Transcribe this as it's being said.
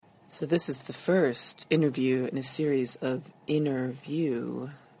So this is the first interview in a series of interviews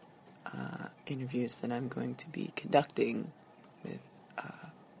that I'm going to be conducting with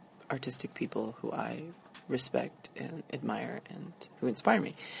artistic people who I respect and admire and who inspire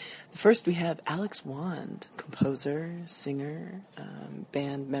me. The first we have Alex Wand, composer, singer,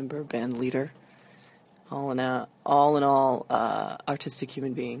 band member, band leader, all in all, artistic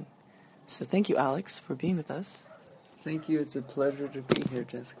human being. So thank you, Alex, for being with us. Thank you. It's a pleasure to be here,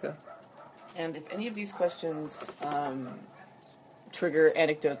 Jessica. And if any of these questions trigger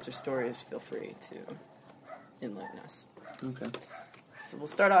anecdotes or stories, feel free to enlighten us. Okay. So we'll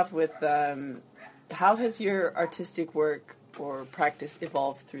start off with how has your artistic work or practice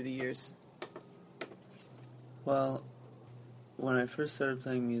evolved through the years? Well, when I first started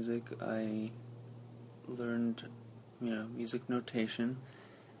playing music, I learned, music notation,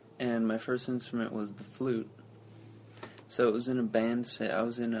 and my first instrument was the flute. So it was in a band set. I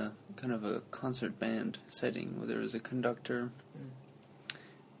was in a kind of a concert band setting where there was a conductor,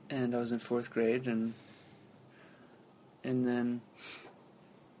 and I was in 4th grade, and then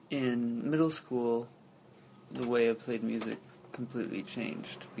in middle school, the way I played music completely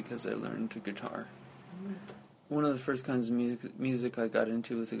changed because I learned guitar. One of the first kinds of music I got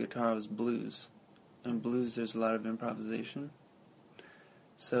into with the guitar was blues. And blues, there's a lot of improvisation.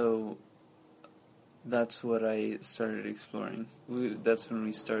 So that's what I started exploring. That's when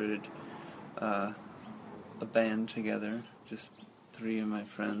we started a band together, just 3 of my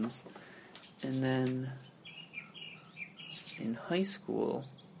friends. And then in high school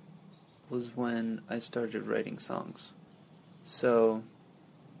was when I started writing songs. So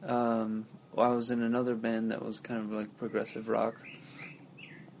I was in another band that was kind of like progressive rock,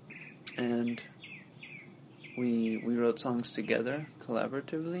 and we wrote songs together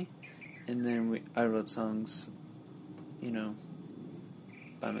collaboratively. And then I wrote songs,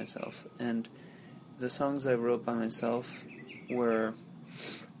 by myself. And the songs I wrote by myself were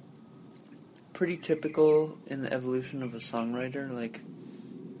pretty typical in the evolution of a songwriter. Like,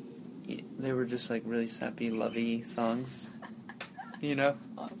 they were just like really sappy, lovey songs,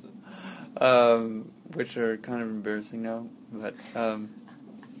 Awesome. which are kind of embarrassing now. But,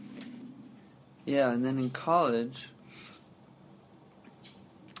 yeah, and then in college,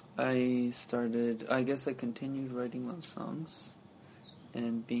 I continued writing love songs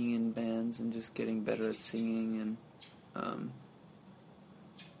and being in bands and just getting better at singing, and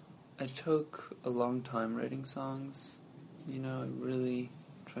I took a long time writing songs. I really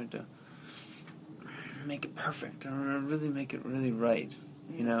tried to make it perfect and really make it really right,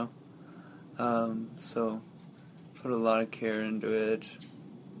 so put a lot of care into it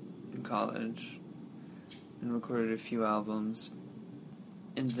in college and recorded a few albums.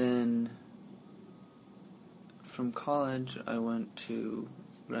 And then from college, I went to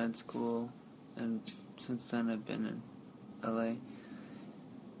grad school, and since then I've been in LA.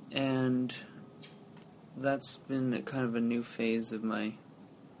 And that's been kind of a new phase of my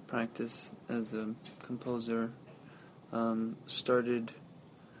practice as a composer. Started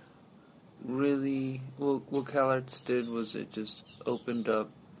really, what CalArts did was it just opened up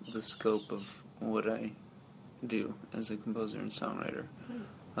the scope of what I do as a composer and songwriter.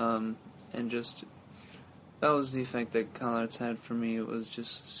 And just, that was the effect that CalArts had for me. It was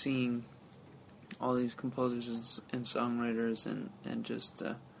just seeing all these composers and songwriters and just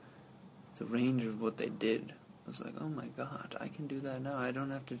the range of what they did. I was like, oh my god, I can do that now. I don't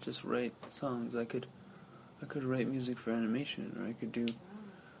have to just write songs. I could write music for animation, or I could do,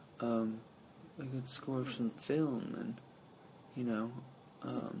 I could score some film, and,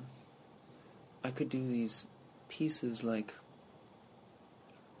 I could do these pieces like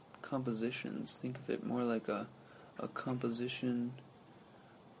compositions. Think of it more like a composition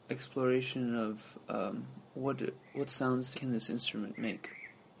exploration of what sounds can this instrument make.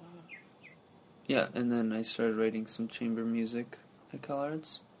 Yeah, and then I started writing some chamber music at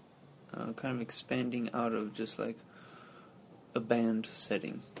CalArts, kind of expanding out of just like a band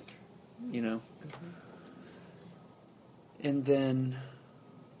setting, And then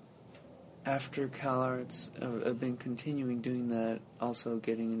after CalArts, I've been continuing doing that, also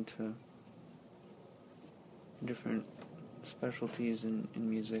getting into different specialties in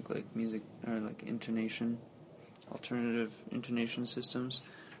music, like intonation, alternative intonation systems.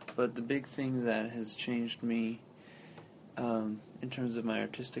 But the big thing that has changed me in terms of my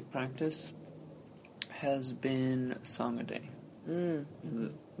artistic practice has been Song a Day.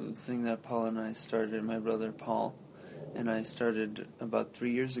 The thing that Paul and I started, my brother Paul and I started about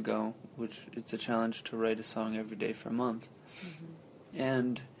 3 years ago, which it's a challenge to write a song every day for a month.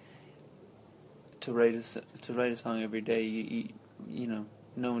 And to write a song every day, you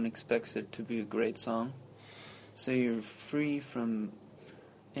no one expects it to be a great song. So you're free from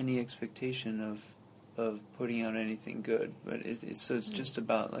any expectation of putting out anything good. But it's just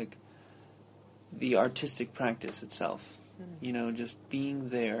about like the artistic practice itself. You know, just being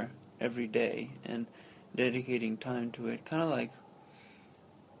there every day and dedicating time to it. Kind of like,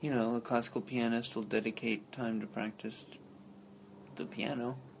 you know, a classical pianist will dedicate time to practice the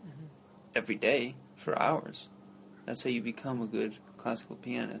piano every day for hours. That's how you become a good classical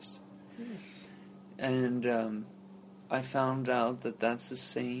pianist. And I found out that that's the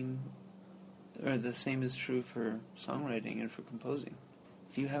same is true for songwriting and for composing.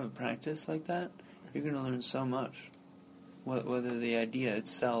 If you have a practice like that, you're going to learn so much, whether the idea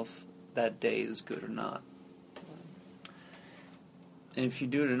itself that day is good or not. And if you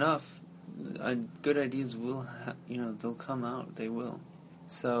do it enough, good ideas will, they'll come out. They will.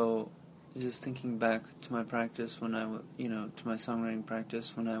 So, just thinking back to my practice to my songwriting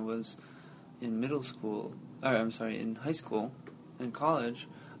practice when I was in in high school and college,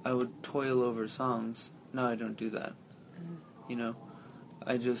 I would toil over songs. Now I don't do that. You know,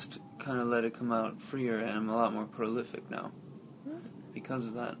 I just kind of let it come out freer, and I'm a lot more prolific now because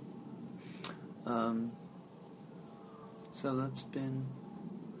of that. So that's been,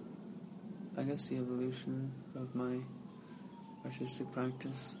 I guess, the evolution of my artistic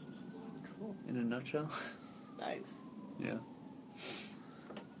practice. Cool. In a nutshell. Nice. Yeah.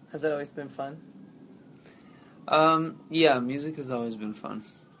 Has that always been fun? Yeah, music has always been fun.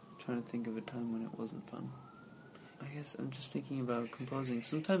 I'm trying to think of a time when it wasn't fun. I guess I'm just thinking about composing.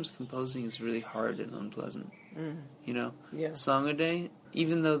 Sometimes composing is really hard and unpleasant. You know? Yeah. Song a day,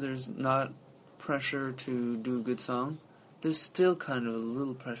 even though there's not pressure to do a good song, there's still kind of a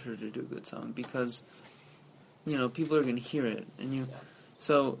little pressure to do a good song because, you know, people are going to hear it. And you...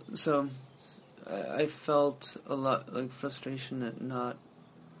 So I felt a lot like frustration at not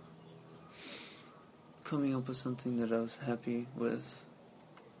coming up with something that I was happy with.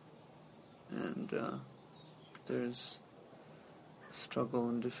 And there's struggle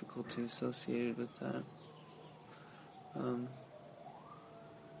and difficulty associated with that.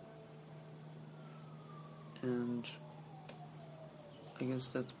 And I guess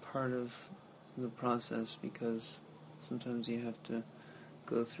that's part of the process because sometimes you have to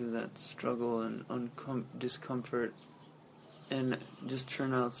go through that struggle and discomfort and just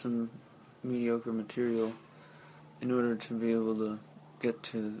churn out some mediocre material in order to be able to get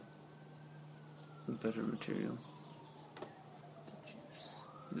to the better material.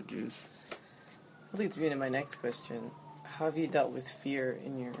 The juice. That leads me to my next question. How have you dealt with fear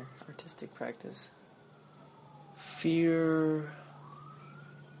in your artistic practice? Fear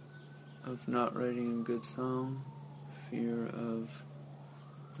of not writing a good song, fear of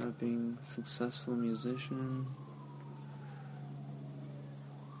not being a successful musician.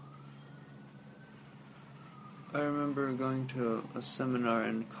 I remember going to a seminar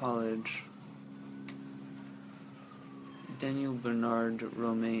in college. Daniel Bernard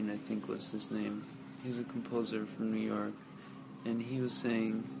Romain, I think was his name. He's a composer from New York. And he was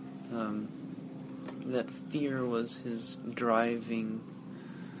saying that fear was his driving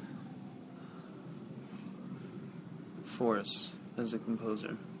force as a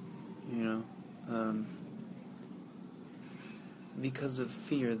composer, you know, because of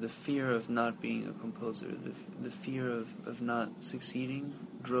fear, the fear of not being a composer, the fear of not succeeding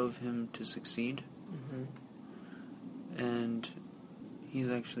drove him to succeed. And he's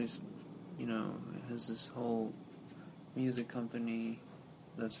actually, you know, has this whole music company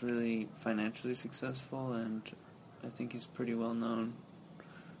that's really financially successful, and I think he's a pretty well-known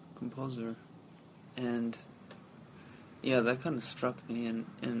composer. And yeah, that kind of struck me, and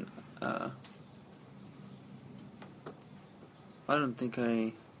I don't think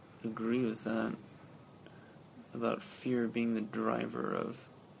I agree with that about fear being the driver of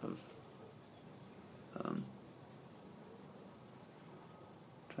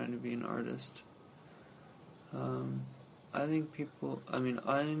trying to be an artist. I think people. I mean,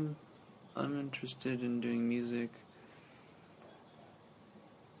 I'm interested in doing music.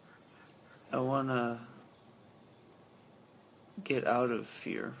 I wanna get out of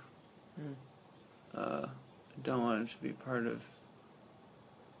fear. I don't want it to be part of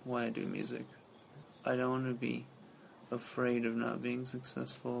why I do music. I don't want to be afraid of not being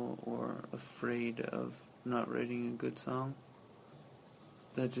successful or afraid of not writing a good song.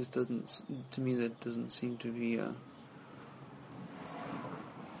 That just doesn't, to me, that doesn't seem to be a...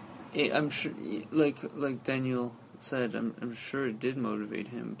 I'm sure, like Daniel said, I'm sure it did motivate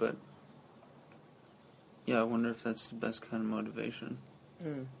him, but yeah, I wonder if that's the best kind of motivation.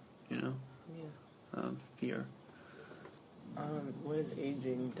 You know? Yeah. Fear. What has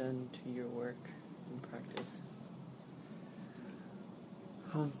aging done to your work and practice?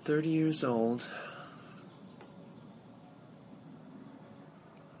 I'm 30 years old.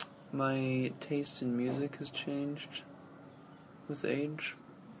 My taste in music has changed with age.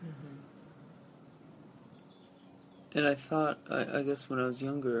 Mm-hmm. And I thought, I guess when I was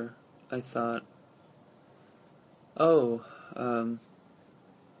younger, I thought, I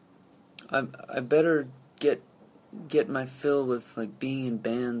better get my fill with like being in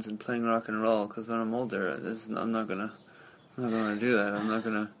bands and playing rock and roll, because when I'm older, I'm not gonna do that. I'm not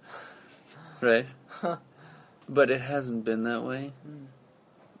gonna, right? But it hasn't been that way.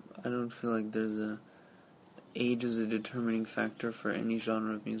 I don't feel like age is a determining factor for any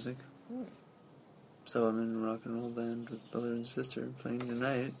genre of music. So I'm in a rock and roll band with brother and sister playing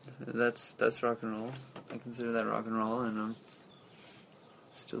tonight. That's rock and roll. I consider that rock and roll, and I'm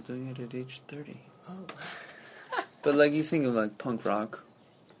still doing it at age 30. Oh. But like you think of like punk rock,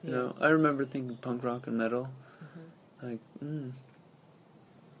 you know. I remember thinking punk rock and metal, like,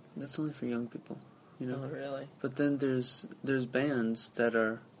 that's only for young people, you know. Oh, really? But then there's bands that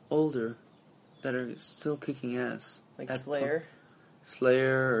are older, that are still kicking ass. Like Slayer?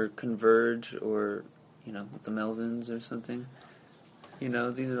 Slayer or Converge or, you know, the Melvins or something. You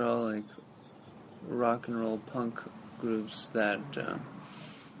know, these are all like rock and roll punk groups that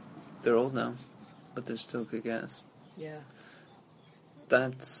they're old now, but they're still kick ass. Yeah.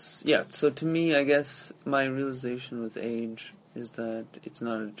 So to me, I guess my realization with age is that it's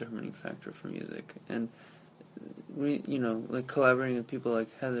not a determining factor for music. And, you know, like collaborating with people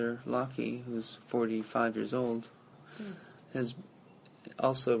like Heather Locke, who's 45 years old, has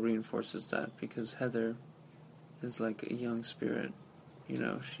also reinforces that, because Heather is like a young spirit. You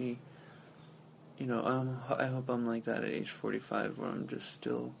know, she, you know, I hope I'm like that at age 45, where I'm just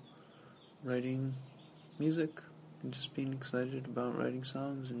still writing music and just being excited about writing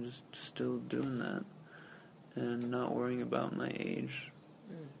songs and just still doing that and not worrying about my age.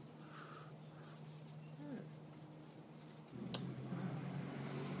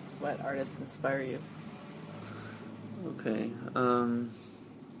 What artists inspire you? Okay, I'm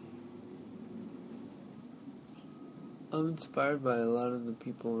inspired by a lot of the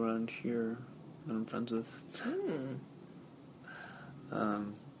people around here that I'm friends with.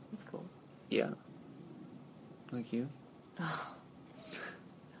 That's cool. Yeah. Like you?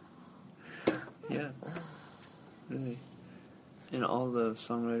 Yeah. Really. And all the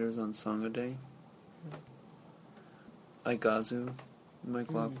songwriters on Song a Day. Igazu,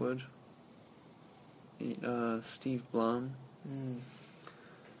 Mike Lockwood, Steve Blum,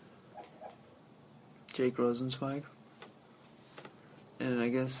 Jake Rosenzweig. And I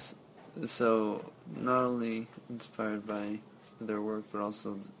guess, so, not only inspired by their work, but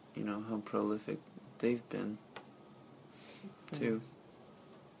also, you know, how prolific they've been, too.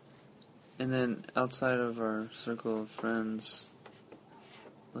 And then, outside of our circle of friends,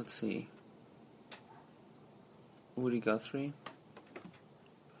 let's see, Woody Guthrie,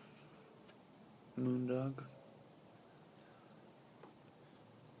 Moondog.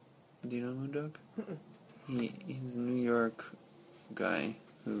 Do you know Moondog? He's a New York guy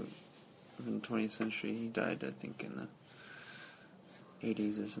who, in the 20th century, he died, I think, in the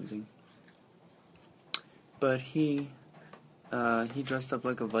 80s or something. But he dressed up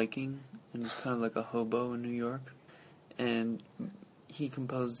like a Viking and was kind of like a hobo in New York, and he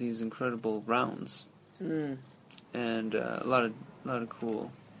composed these incredible rounds, and a lot of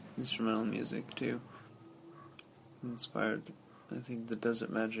cool instrumental music too. Inspired, I think, the Desert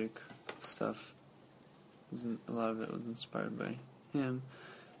Magic stuff. A lot of it was inspired by him,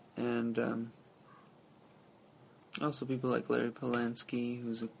 and also people like Larry Polanski,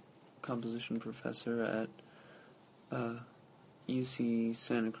 who's a composition professor at UC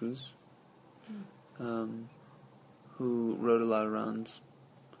Santa Cruz, who wrote a lot of rounds.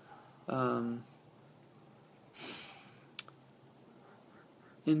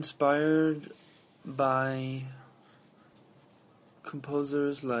 Inspired by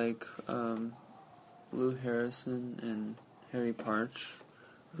composers like Lou Harrison and Harry Partch,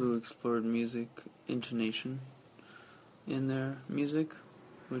 who explored music intonation in their music,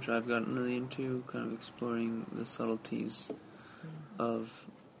 which I've gotten really into, kind of exploring the subtleties of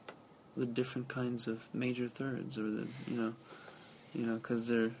the different kinds of major thirds, or the, you know, because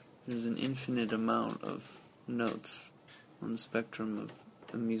there's an infinite amount of notes on the spectrum of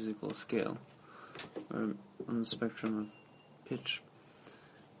a musical scale, or on the spectrum of pitch.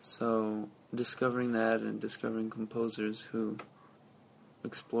 So discovering that and discovering composers who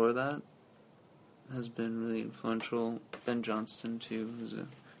explore that has been really influential. Ben Johnston, too, who's a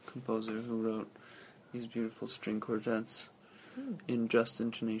composer who wrote these beautiful string quartets. in just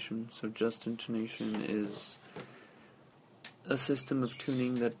intonation. So just intonation is a system of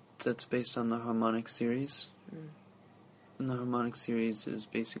tuning that's based on the harmonic series. And the harmonic series is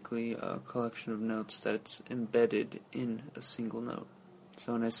basically a collection of notes that's embedded in a single note.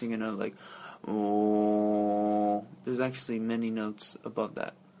 So when I sing a note like, oh, there's actually many notes above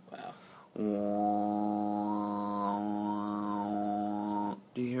that. Wow.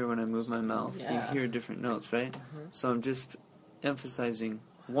 Do you hear when I move my mouth? Yeah. You hear different notes, right? So I'm just emphasizing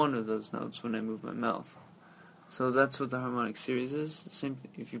one of those notes when I move my mouth. So that's what the harmonic series is. Same.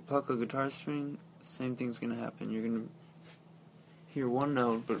 If you pluck a guitar string, same thing's going to happen. You're going to hear one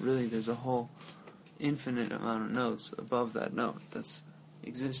note, but really there's a whole infinite amount of notes above that note that's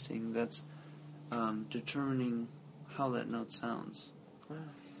existing, that's determining how that note sounds. Wow.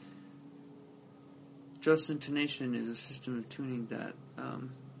 Just intonation is a system of tuning that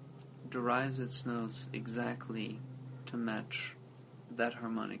derives its notes exactly to match that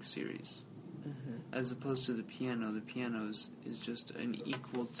harmonic series. As opposed to the piano. The piano is just an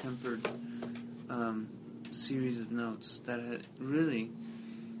equal tempered series of notes that really,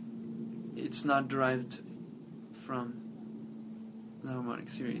 it's not derived from the harmonic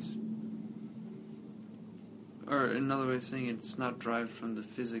series. Or another way of saying it, it's not derived from the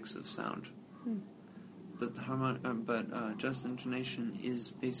physics of sound. But just intonation is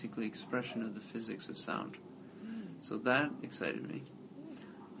basically expression of the physics of sound. So that excited me.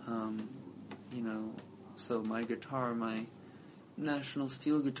 So my guitar, my National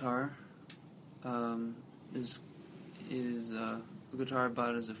Steel guitar, is a guitar I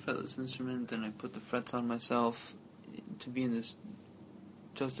bought as a fretless instrument, and I put the frets on myself to be in this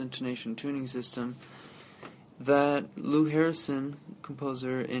just intonation tuning system that Lou Harrison,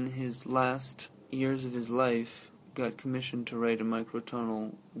 composer, in his last years of his life, got commissioned to write a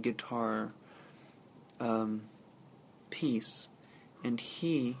microtonal guitar piece, and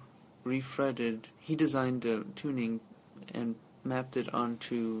he designed a tuning and mapped it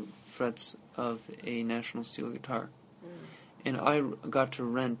onto frets of a National Steel guitar. And I got to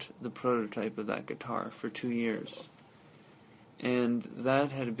rent the prototype of that guitar for 2 years. And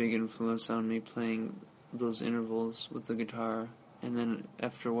that had a big influence on me, playing those intervals with the guitar. And then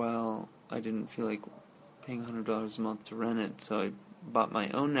after a while, I didn't feel like paying $100 a month to rent it, so I bought my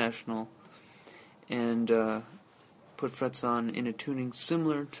own National and put frets on in a tuning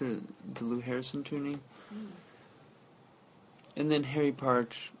similar to the Lou Harrison tuning. And then Harry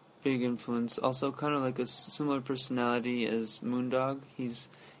Partch, big influence, also kind of like a similar personality as Moondog. He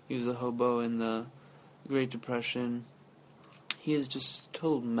was a hobo in the Great Depression. He is just a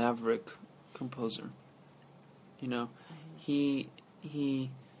total maverick composer. He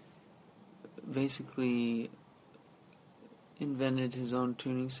basically invented his own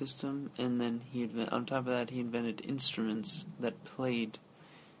tuning system, and then on top of that, he invented instruments that played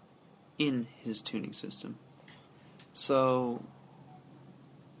in his tuning system. So,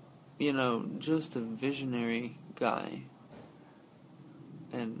 just a visionary guy.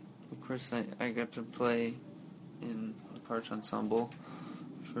 And of course, I got to play in the Partch Ensemble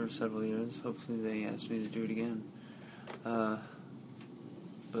for several years. Hopefully they asked me to do it again.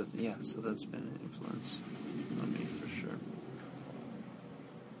 But yeah, so that's been an influence on me for sure.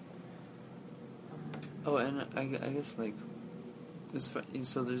 Oh, and I guess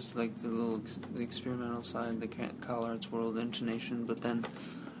so there's like the experimental side, the Kyle Arts World intonation, but then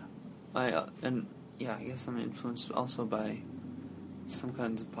I guess I'm influenced also by some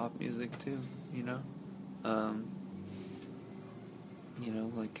kinds of pop music too,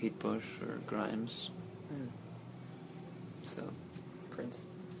 like Kate Bush or Grimes. So Prince.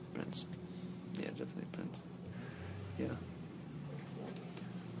 Yeah, definitely Prince. Yeah.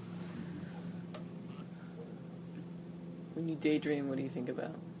 When you daydream, what do you think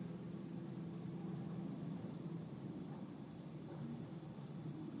about?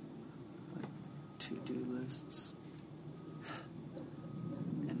 Like to-do lists.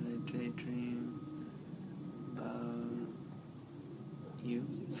 And I daydream about you.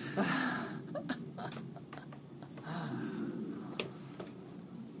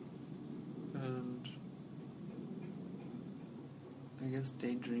 And I guess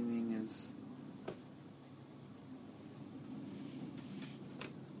daydreaming is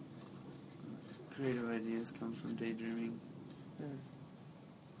creative ideas come from daydreaming.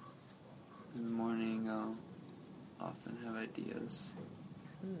 In the morning, I'll often have ideas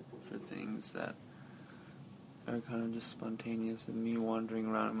for things that are kind of just spontaneous and me wandering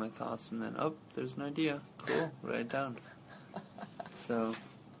around in my thoughts, and then, there's an idea. Cool, write it down. So,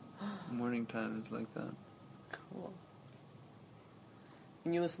 morning time is like that. Cool.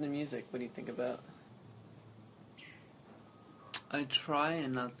 When you listen to music, what do you think about? I try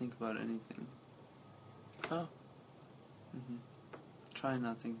and not think about anything. Oh. Try and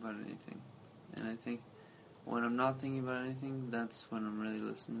not think about anything. And I think when I'm not thinking about anything, that's when I'm really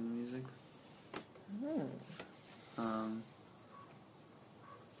listening to music.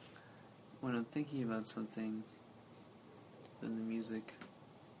 When I'm thinking about something, then the music...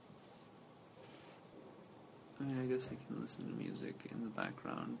 I mean, I guess I can listen to music in the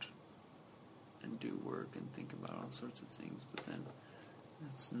background and do work and think about all sorts of things, but then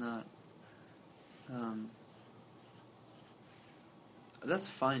that's not... that's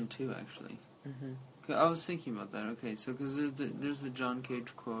fine too, actually. I was thinking about that. Okay, so because there's the John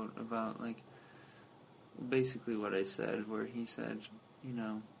Cage quote about, like, basically what I said, where he said, you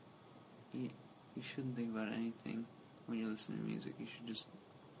know, you shouldn't think about anything when you listen to music. You should just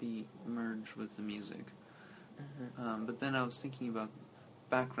be merged with the music. But then I was thinking about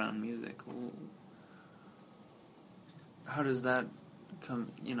background music. How does that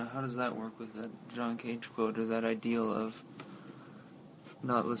come? You know, how does that work with that John Cage quote, or that ideal of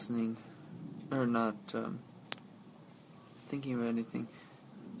not listening or not thinking about anything?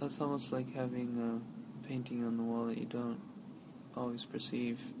 That's almost like having a painting on the wall that you don't always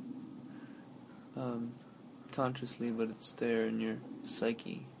perceive consciously, but it's there in your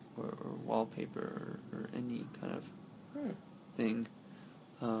psyche, or wallpaper, or any kind of thing.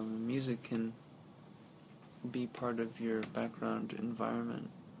 Music can be part of your background environment.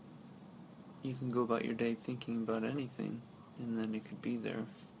 You can go about your day thinking about anything, and then it could be there.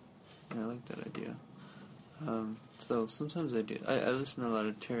 And I like that idea. So sometimes I do. I listen to a lot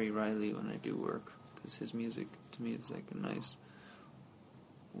of Terry Riley when I do work, because his music to me is like a nice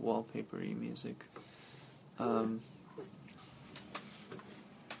wallpapery music.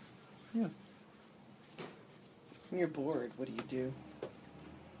 Yeah. When you're bored, what do you do?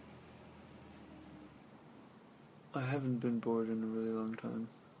 I haven't been bored in a really long time.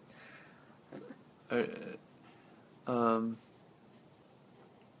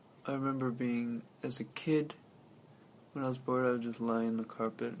 I remember being, as a kid, when I was bored, I would just lie on the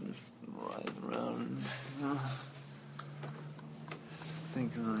carpet and just writhe around. And, just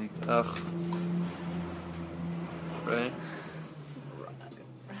thinking like, ugh. Right?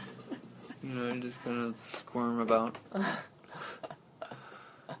 You know, you just kind of squirm about.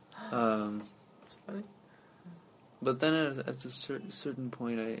 It's funny. But then at a certain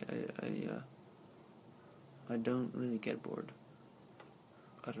point, I don't really get bored.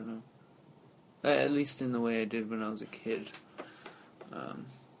 I don't know. At least in the way I did when I was a kid.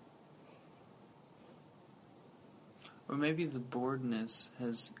 Or maybe the boredness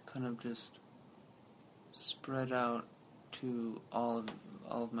has kind of just spread out to all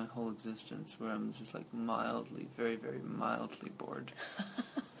of my whole existence, where I'm just like mildly, very, very mildly bored.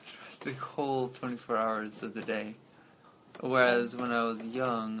 The whole 24 hours of the day. Whereas when I was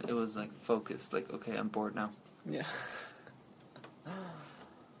young, it was like focused, like, okay, I'm bored now. Yeah.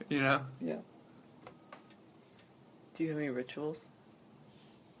 You know? Yeah. Do you have any rituals?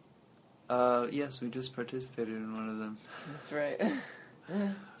 Yes, we just participated in one of them. That's right.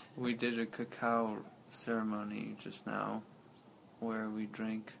 We did a cacao ceremony just now, where we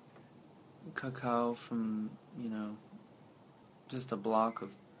drank cacao from, you know, just a block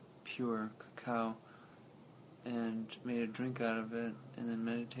of pure cacao, and made a drink out of it, and then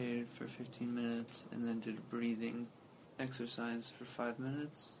meditated for 15 minutes, and then did a breathing exercise for 5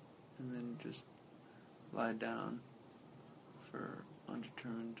 minutes, and then just lie down for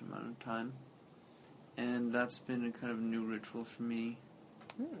undetermined amount of time. And that's been a kind of new ritual for me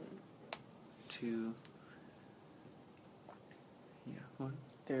to... Yeah, what?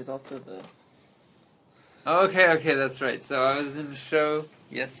 There's also the... Okay, that's right. So I was in a show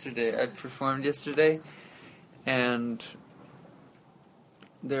yesterday. I performed yesterday, and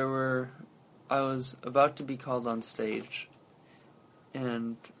I was about to be called on stage,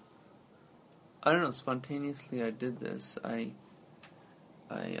 and I don't know, spontaneously I did this. I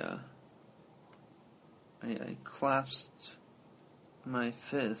clasped my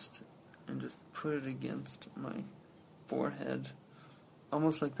fist and just put it against my forehead,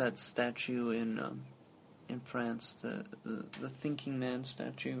 almost like that statue in France, the thinking man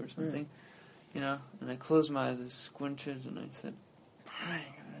statue or something, you know. And I closed my eyes, I squinted, and I said,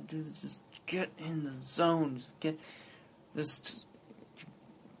 "Alright, I'm gonna do this. Just get in the zone. You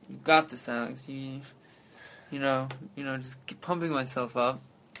got this, Alex. You know, just keep pumping myself up."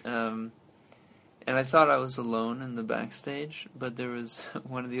 And I thought I was alone in the backstage, but there was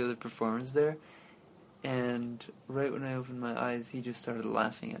one of the other performers there, and right when I opened my eyes, he just started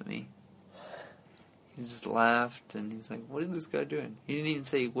laughing at me. He just laughed, and he's like, "What is this guy doing?" He didn't even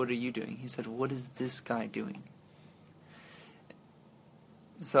say, "What are you doing?" He said, "What is this guy doing?"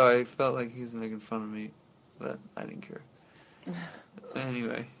 So I felt like he was making fun of me, but I didn't care.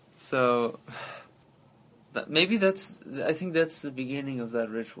 Anyway, so I think that's the beginning of that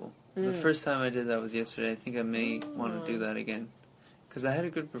ritual. The first time I did that was yesterday. I think I may want to do that again. Because I had a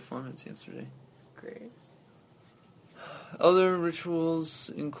good performance yesterday. Great. Other rituals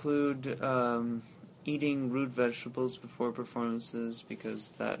include eating root vegetables before performances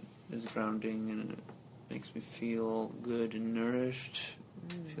because that is grounding and it makes me feel good and nourished.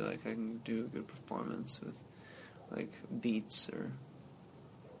 I feel like I can do a good performance with like beets or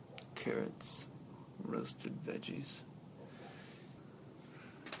carrots, roasted veggies.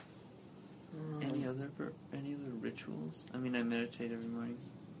 Any other rituals? I mean, I meditate every morning.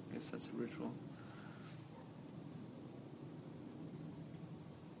 I guess that's a ritual.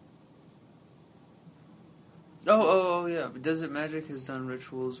 Oh, yeah. Desert Magic has done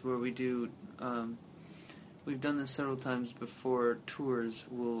rituals where we do, we've done this several times before tours.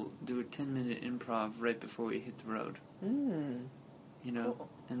 We'll do a 10-minute improv right before we hit the road. You know? Cool.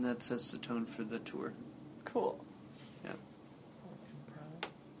 And that sets the tone for the tour. Cool. Yeah. Improv.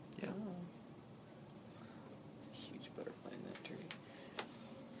 Yeah. Oh. There's a huge butterfly in that tree.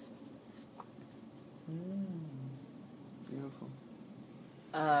 Beautiful.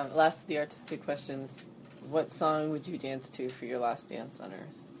 Last of the artistic questions. What song would you dance to for your last dance on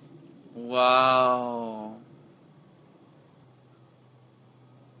Earth? Wow.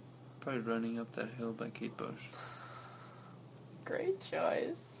 Probably Running Up That Hill by Kate Bush. Great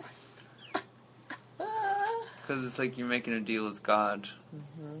choice. Because it's like you're making a deal with God.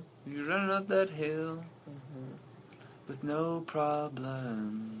 You're running up that hill with no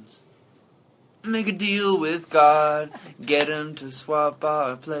problems. Make a deal with God. Get him to swap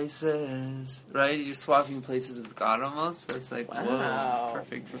our places. Right? You're swapping places with God almost. So it's like, Wow. whoa,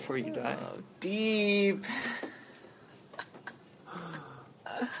 perfect before you die. Oh, deep.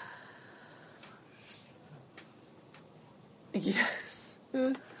 Yes.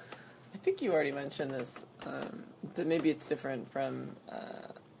 I think you already mentioned this, but maybe it's different from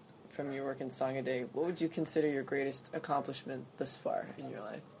your work in Song a Day. What would you consider your greatest accomplishment thus far in your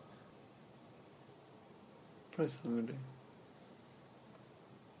life? Probably Song a Day.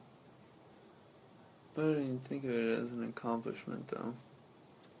 I don't even think of it as an accomplishment, though.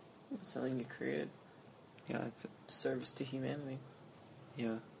 Something you created. Yeah, Service to humanity.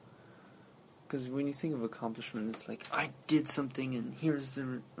 yeah. Because when you think of accomplishment, it's like, I did something and here's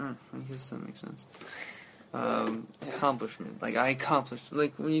the... I guess that makes sense. Accomplishment. Like, I accomplished...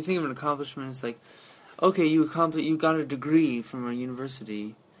 Like, when you think of an accomplishment, it's like, okay, you got a degree from a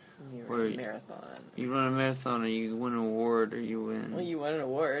university. You run a marathon. You run a marathon, or you win an award, or you win... Well, you won an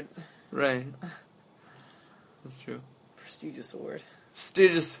award. Right. That's true. Prestigious award.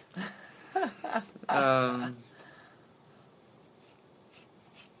 Prestigious.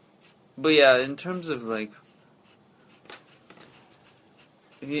 But yeah, in terms of like,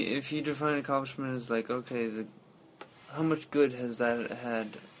 if you define accomplishment as like, okay, how much good has that had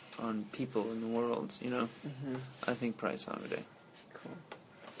on people in the world, you know? I think probably Song a Day. Cool.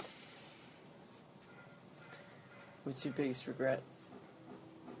 What's your biggest regret?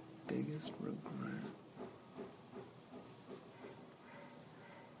 Biggest regret?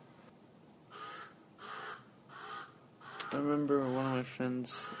 I remember one of my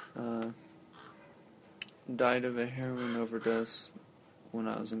friends died of a heroin overdose when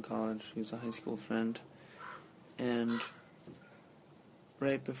I was in college. He was a high school friend. And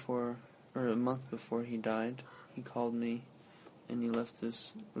right before, or a month before he died, he called me and he left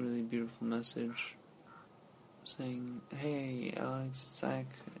this really beautiful message saying, "Hey, Alex, Zach,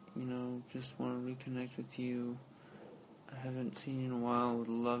 just want to reconnect with you. I haven't seen you in a while. Would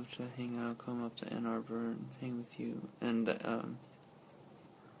love to hang out, come up to Ann Arbor and hang with you." And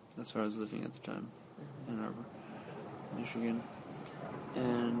that's where I was living at the time, Ann Arbor, Michigan.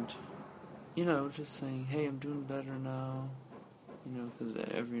 And, just saying, "Hey, I'm doing better now." Because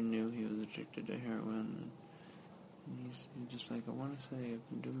everyone knew he was addicted to heroin. And he's just like, "I want to say I've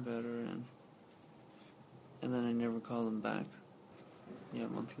been doing better." And then I never called him back. Yeah, a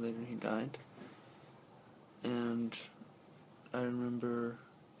month later he died. And I remember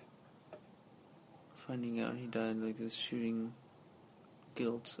finding out he died like this shooting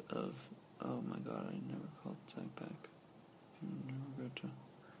guilt of, oh my god, I never called Zach back. I never got to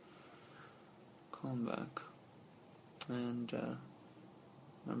call him back. And I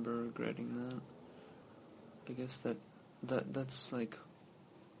remember regretting that. I guess that's like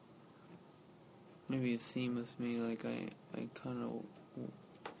maybe a theme with me. Like I kind of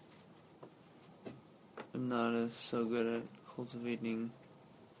am not so good at cultivating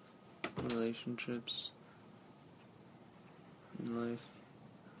relationships in life.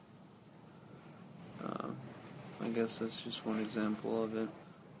 guess that's just one example of it.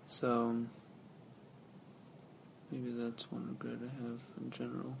 So, maybe that's one regret I have in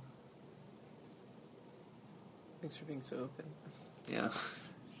general. Thanks for being so open. Yeah.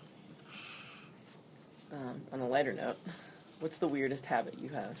 On a lighter note, what's the weirdest habit you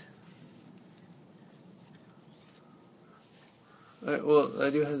have? I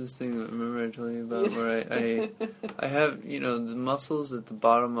do have this thing, remember I told you about, where I have, the muscles at the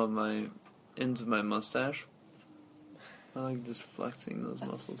bottom of my ends of my mustache. I like just flexing those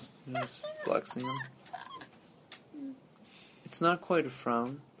muscles. Just flexing them. It's not quite a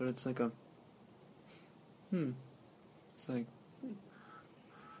frown, but it's like a... It's like...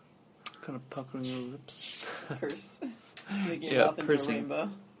 kind of puckering your lips. Purse. Like your Yeah, mouth into a pursing. rainbow.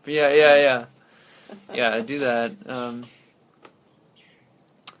 But yeah. Yeah, I do that.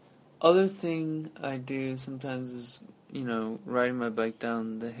 Other thing I do sometimes is, riding my bike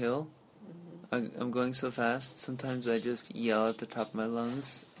down the hill. I'm going so fast, sometimes I just yell at the top of my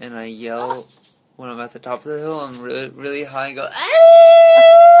lungs, and I yell when I'm at the top of the hill, I'm really, really high and go,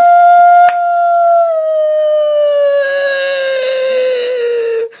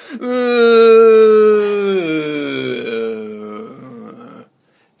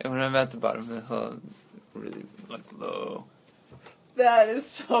 and when I'm at the bottom of the hill, I'm really, low. That is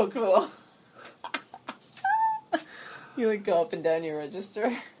so cool. You go up and down your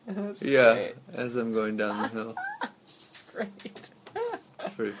register. That's great. As I'm going down the hill. It's great.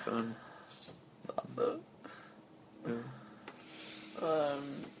 It's very fun. It's awesome. Yeah.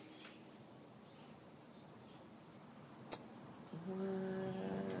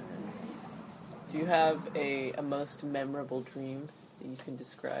 Do you have a most memorable dream that you can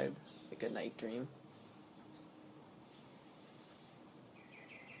describe, like a night dream?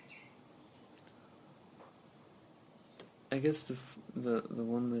 I guess the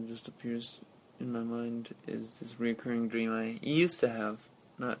one that just appears in my mind is this recurring dream I used to have,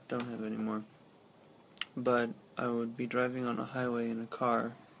 don't have anymore. But I would be driving on a highway in a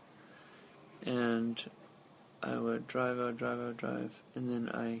car, and I would drive, and then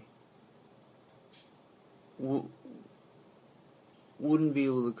I wouldn't be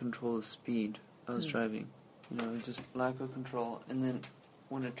able to control the speed I was driving. Just lack of control. And then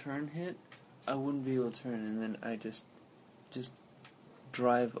when a turn hit, I wouldn't be able to turn, and then I just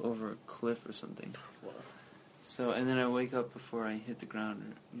drive over a cliff or something. Whoa. So, and then I wake up before I hit the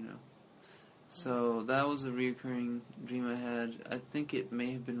ground, So that was a reoccurring dream I had. I think it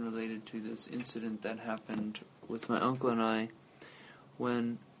may have been related to this incident that happened with my uncle and I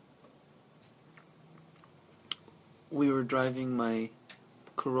when we were driving my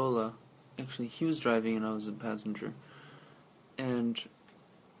Corolla. Actually, he was driving and I was a passenger. And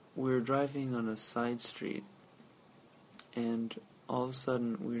we were driving on a side street. And all of a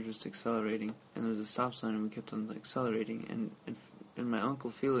sudden, we were just accelerating, and there was a stop sign, and we kept on accelerating, and my uncle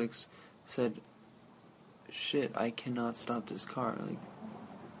Felix said, "Shit, I cannot stop this car. Like,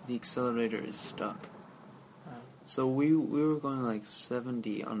 the accelerator is stuck." Wow. So we were going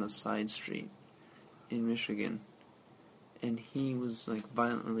 70 on a side street in Michigan, and he was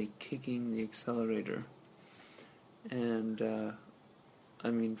violently kicking the accelerator, and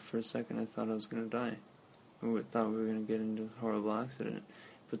for a second, I thought I was gonna die. We thought we were going to get into a horrible accident.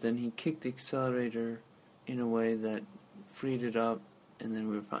 But then he kicked the accelerator in a way that freed it up, and then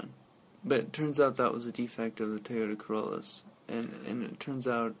we were fine. But it turns out that was a defect of the Toyota Corollas. And it turns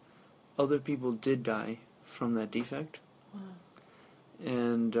out other people did die from that defect. Wow.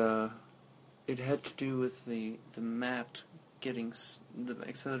 And it had to do with the mat the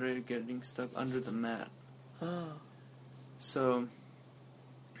accelerator getting stuck under the mat. Oh. So,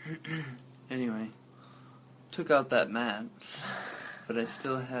 anyway... took out that mat, but I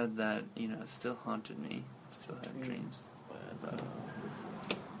still had that, it still haunted me. Still had dreams about it.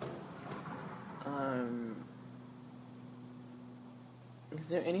 Is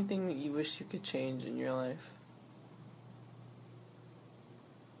there anything that you wish you could change in your life?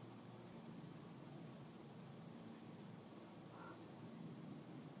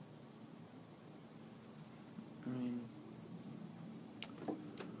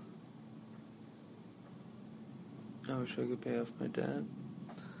 I wish I could pay off my debt.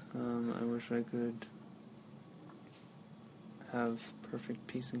 I wish I could have perfect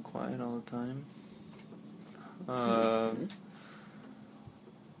peace and quiet all the time.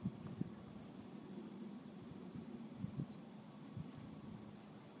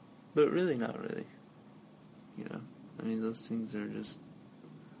 But really not really. Those things are just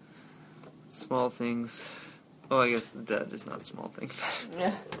small things. Well, I guess the debt is not a small thing.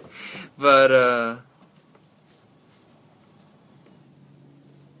 Yeah. But,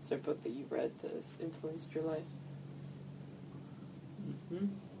 Is there a book that you read that has influenced your life? Hmm?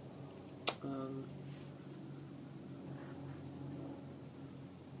 Um,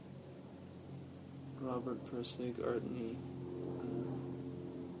 Robert Pirsig,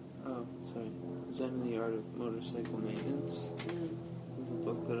 Zen and the Art of Motorcycle Maintenance. It was a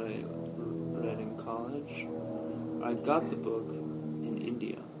book that I read in college. I got the book in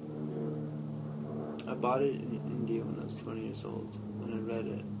India. I bought it in India when I was 20 years old, and I read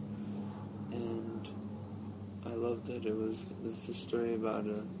it, and I loved it. It's a story about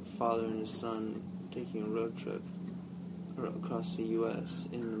a father and his son taking a road trip across the U.S.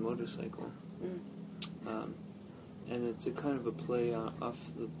 in a motorcycle. And it's a kind of a play off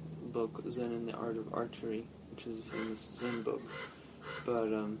the book Zen and the Art of Archery, which is a famous Zen book.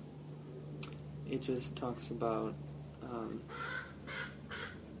 But it just talks about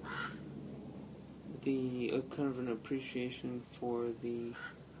the kind of an appreciation for the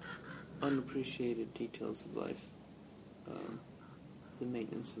unappreciated details of life, the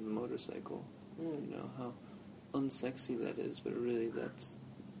maintenance of a motorcycle. You know how unsexy that is, but really that's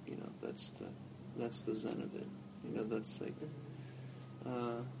the zen of it. You know, that's like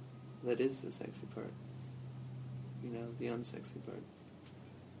that is the sexy part. You know, the unsexy part.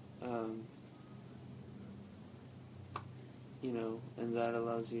 You know, and that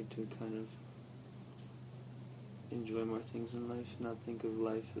allows you to kind of enjoy more things in life, not think of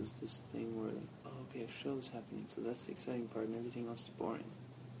life as this thing where, like, oh, okay, a show's happening, so that's the exciting part, and everything else is boring.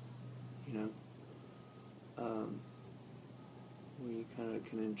 You know? Where you kind of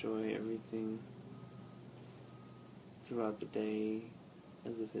can enjoy everything throughout the day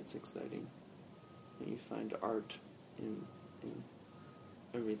as if it's exciting. And you find art in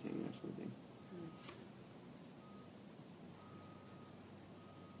everything or something.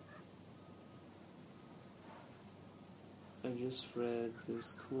 I just read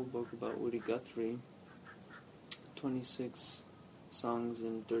this cool book about Woody Guthrie, 26 Songs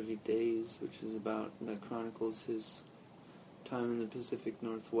in 30 Days, which is that chronicles his time in the Pacific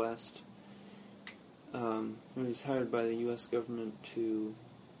Northwest. He was hired by the U.S. government to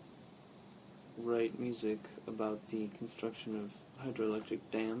write music about the construction of hydroelectric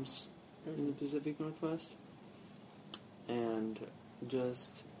dams in the Pacific Northwest. And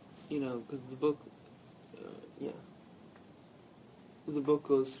just, you know, because the book, the book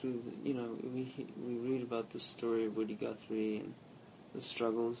goes through, we read about the story of Woody Guthrie and the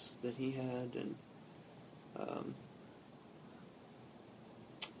struggles that he had, and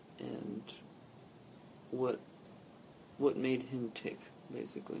what made him tick,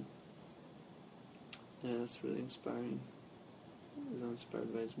 basically. And that's really inspiring. I'm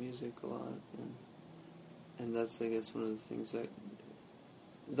inspired by his music a lot, and that's, I guess, one of the things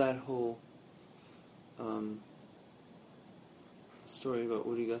that whole story about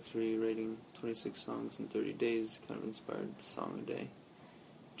Woody Guthrie writing 26 songs in 30 days kind of inspired Song a Day,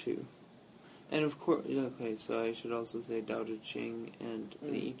 too. And of course, okay, so I should also say Tao Te Ching and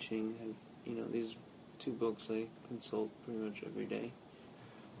the I Ching have, these two books I consult pretty much every day.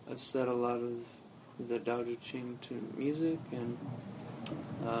 I've set a lot of the Tao Te Ching to music, and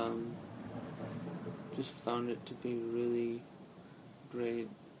just found it to be a really great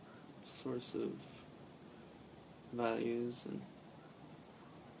source of values, and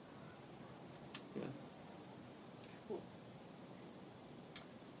yeah. Cool.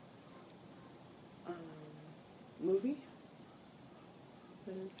 Movie?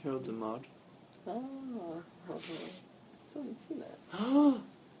 Harold and Maude. Oh, I still haven't seen that.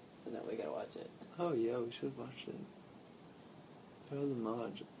 But now we gotta watch it. Oh yeah, we should watch it. Harold and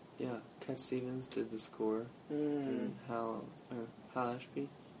Maude. Yeah, Cat Stevens did the score, and Hal Ashby,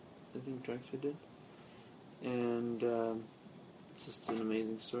 I think, directed it. And it's just an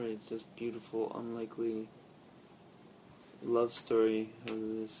amazing story. It's just beautiful, unlikely love story of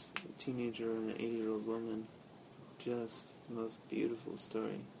this teenager and an 80-year-old woman. Just the most beautiful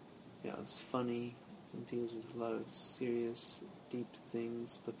story. Yeah, it's funny. It deals with a lot of serious, deep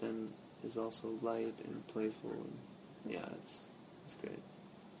things, but then is also light and playful. And yeah, it's great.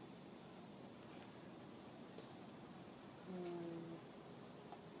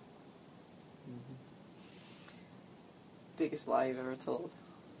 Biggest lie you've ever told?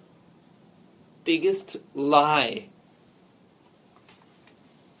 Biggest lie.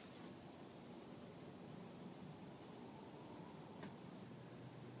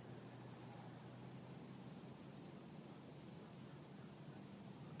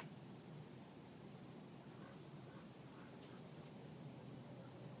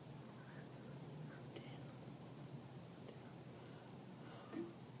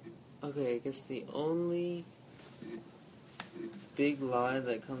 Okay, I guess the only big lie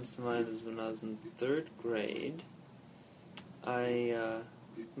that comes to mind is when I was in 3rd grade. I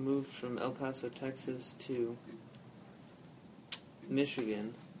moved from El Paso, Texas to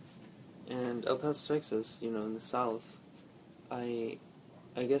Michigan. And El Paso, Texas, in the South, I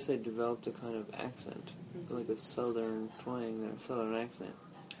guess I developed a kind of accent, like a southern twang there, southern accent.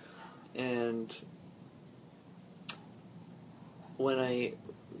 And when I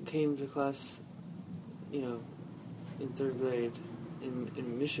came to class, in third grade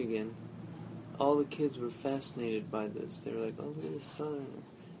in Michigan, all the kids were fascinated by this. They were like, oh, look at this southerner.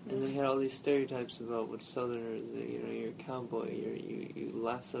 And they had all these stereotypes about what southerners, you're a cowboy, you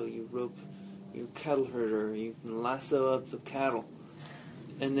lasso, you rope, you're a cattle herder, you can lasso up the cattle.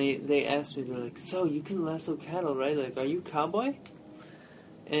 And they asked me, they're like, so you can lasso cattle, right? Like, are you a cowboy?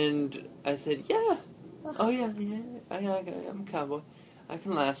 And I said, yeah. Oh, yeah, I'm a cowboy. I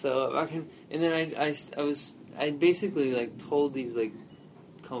can lasso up, and then I basically, like, told these, like,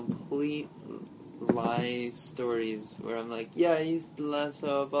 complete lie stories where I'm like, yeah, I used to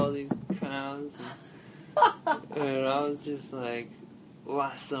lasso up all these cows, and I was just, like,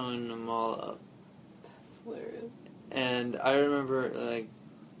 lassoing them all up. That's hilarious. And I remember, like,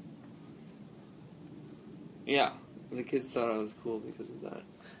 yeah, the kids thought I was cool because of that,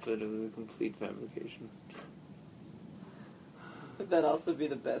 but it was a complete fabrication. Would that also be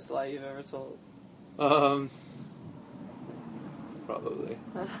the best lie you've ever told? Probably.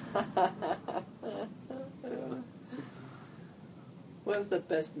 Yeah. What's the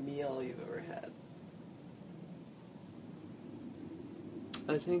best meal you've ever had?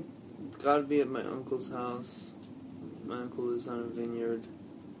 I think it's gotta be at my uncle's house. My uncle lives on a vineyard.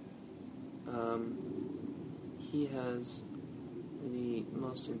 He has the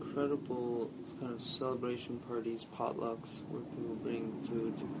most incredible kind of celebration parties, potlucks, where people bring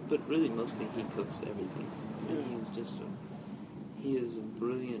food, but really mostly he cooks everything. I mean, he is a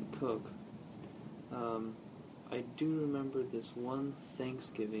brilliant cook. I do remember this one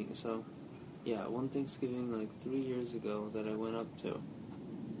Thanksgiving, one Thanksgiving like 3 years ago that I went up to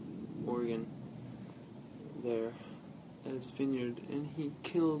Oregon there at his vineyard, and he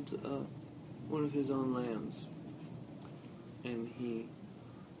killed one of his own lambs. And he,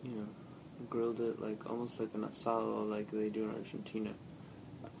 grilled it like almost like an asado, like they do in Argentina,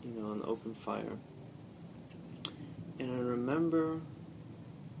 on the open fire. And I remember,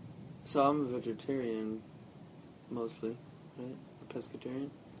 so I'm a vegetarian, mostly, right? A pescatarian.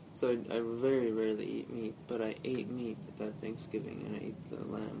 So I very rarely eat meat, but I ate meat at that Thanksgiving, and I ate the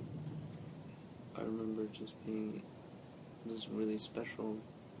lamb. I remember just being just really special.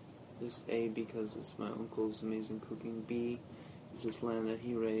 Just A, because it's my uncle's amazing cooking. B, it's this lamb that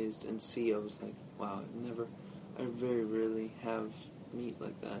he raised. And C, I was like, wow, I very rarely have meat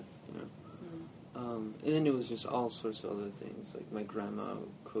like that, And then it was just all sorts of other things. Like my grandma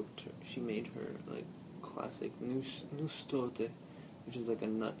cooked she made her like classic Nusstorte, which is like a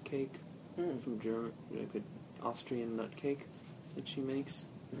nut cake from German, like an Austrian nut cake that she makes.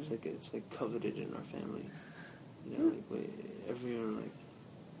 It's like coveted in our family. Everyone like.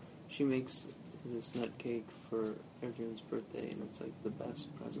 She makes this nut cake for everyone's birthday, and it's like the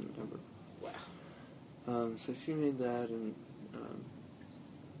best present ever. Wow. So she made that, and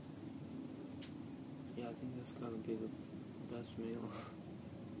I think that's gotta be the best meal.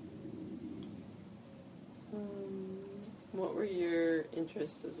 What were your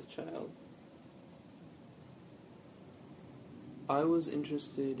interests as a child? I was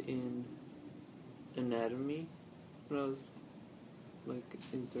interested in anatomy when I was like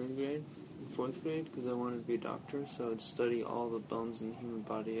in third grade, in fourth grade, because I wanted to be a doctor, so I'd study all the bones in the human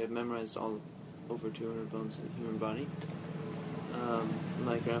body. I'd memorized over 200 bones in the human body.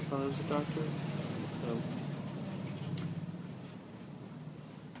 My grandfather was a doctor, so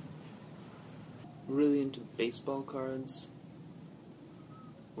really into baseball cards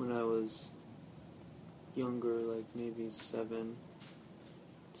when I was younger, like maybe 6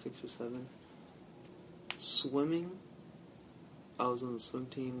 or 7. Swimming, I was on the swim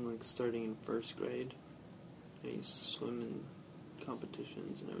team, like, starting in first grade. I used to swim in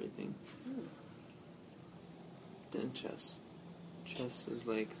competitions and everything. Then chess. Chess is,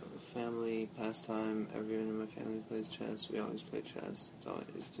 like, a family pastime. Everyone in my family plays chess. We always play chess.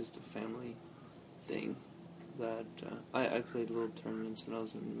 It's just a family thing that I played little tournaments when I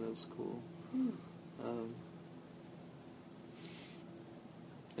was in middle school.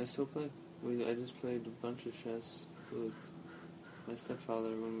 I still play. I just played a bunch of chess with my stepfather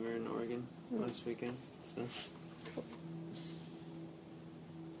when we were in Oregon last weekend. So.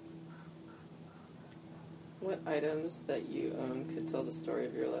 What items that you own could tell the story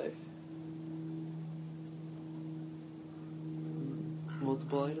of your life?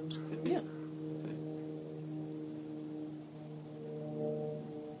 Multiple items? Yeah.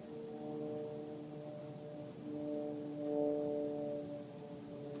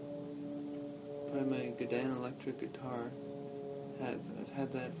 electric guitar. I've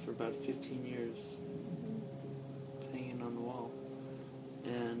had that for about 15 years. It's hanging on the wall.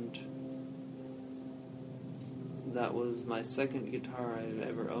 And that was my second guitar I've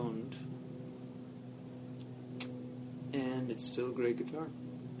ever owned. And it's still a great guitar.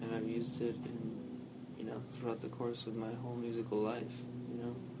 And I've used it throughout the course of my whole musical life,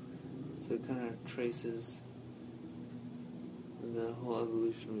 So it kind of traces the whole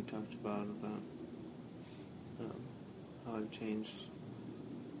evolution we talked about how I've changed.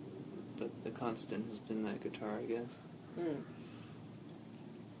 But the constant has been that guitar, I guess.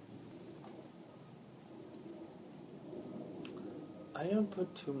 I don't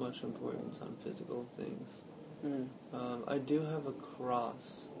put too much importance on physical things. I do have a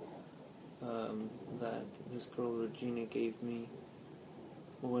cross that this girl Regina gave me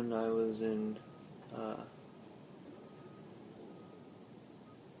when I was in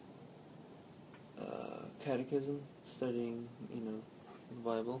catechism, studying, the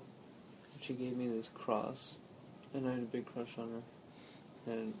Bible. She gave me this cross, and I had a big crush on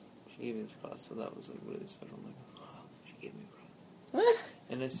her, and she gave me this cross, so that was like really special. I'm like, oh, she gave me a cross.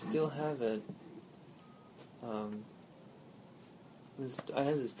 And I still have it. I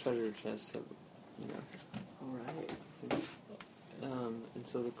had this treasure chest that, All right. and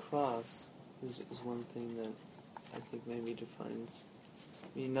so the cross is one thing that I think maybe defines.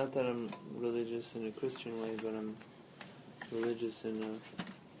 I mean, not that I'm religious in a Christian way, but I'm religious in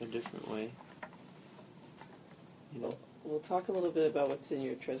a different way. We'll talk a little bit about what's in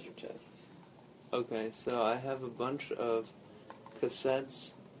your treasure chest. Okay, so I have a bunch of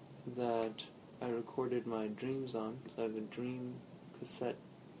cassettes that I recorded my dreams on. So I have a dream cassette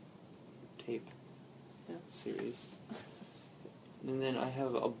tape series. And then I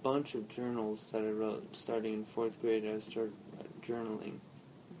have a bunch of journals that I wrote starting in 4th grade. I started journaling.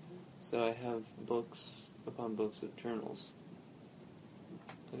 So I have books upon books of journals.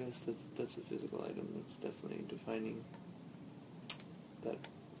 I guess that's a physical item that's definitely defining that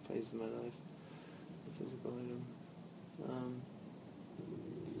phase of my life. A physical item.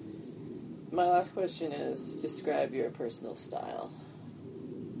 My last question is, describe your personal style.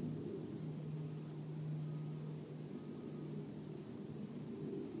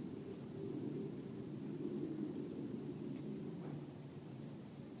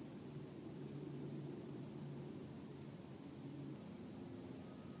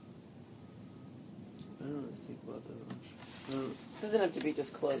 I don't really think about that much. It doesn't have to be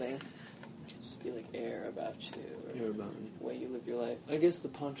just clothing. It can just be like air about you. Or Air about me. the way you live your life. I guess the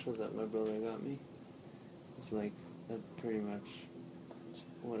poncho that my brother got me is like, that's pretty much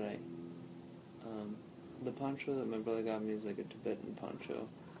what I... the poncho that my brother got me is like a Tibetan poncho.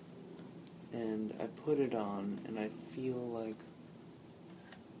 And I put it on and I feel like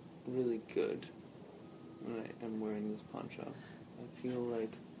really good when I'm wearing this poncho. I feel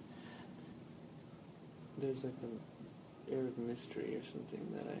like there's like an air of mystery or something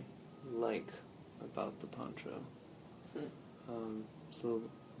that I like about the poncho. So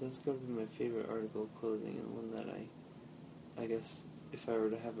that's going to be my favorite article of clothing, and one that I guess if I were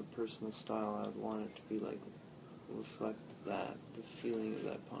to have a personal style, I would want it to be like, reflect that, the feeling of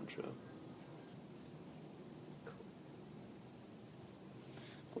that poncho.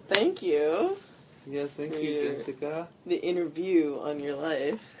 Well, thank you. Yeah, thank you, Jessica. The interview on your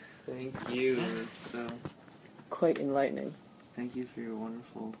life. Thank you. It's Quite enlightening. Thank you for your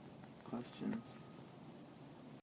wonderful questions.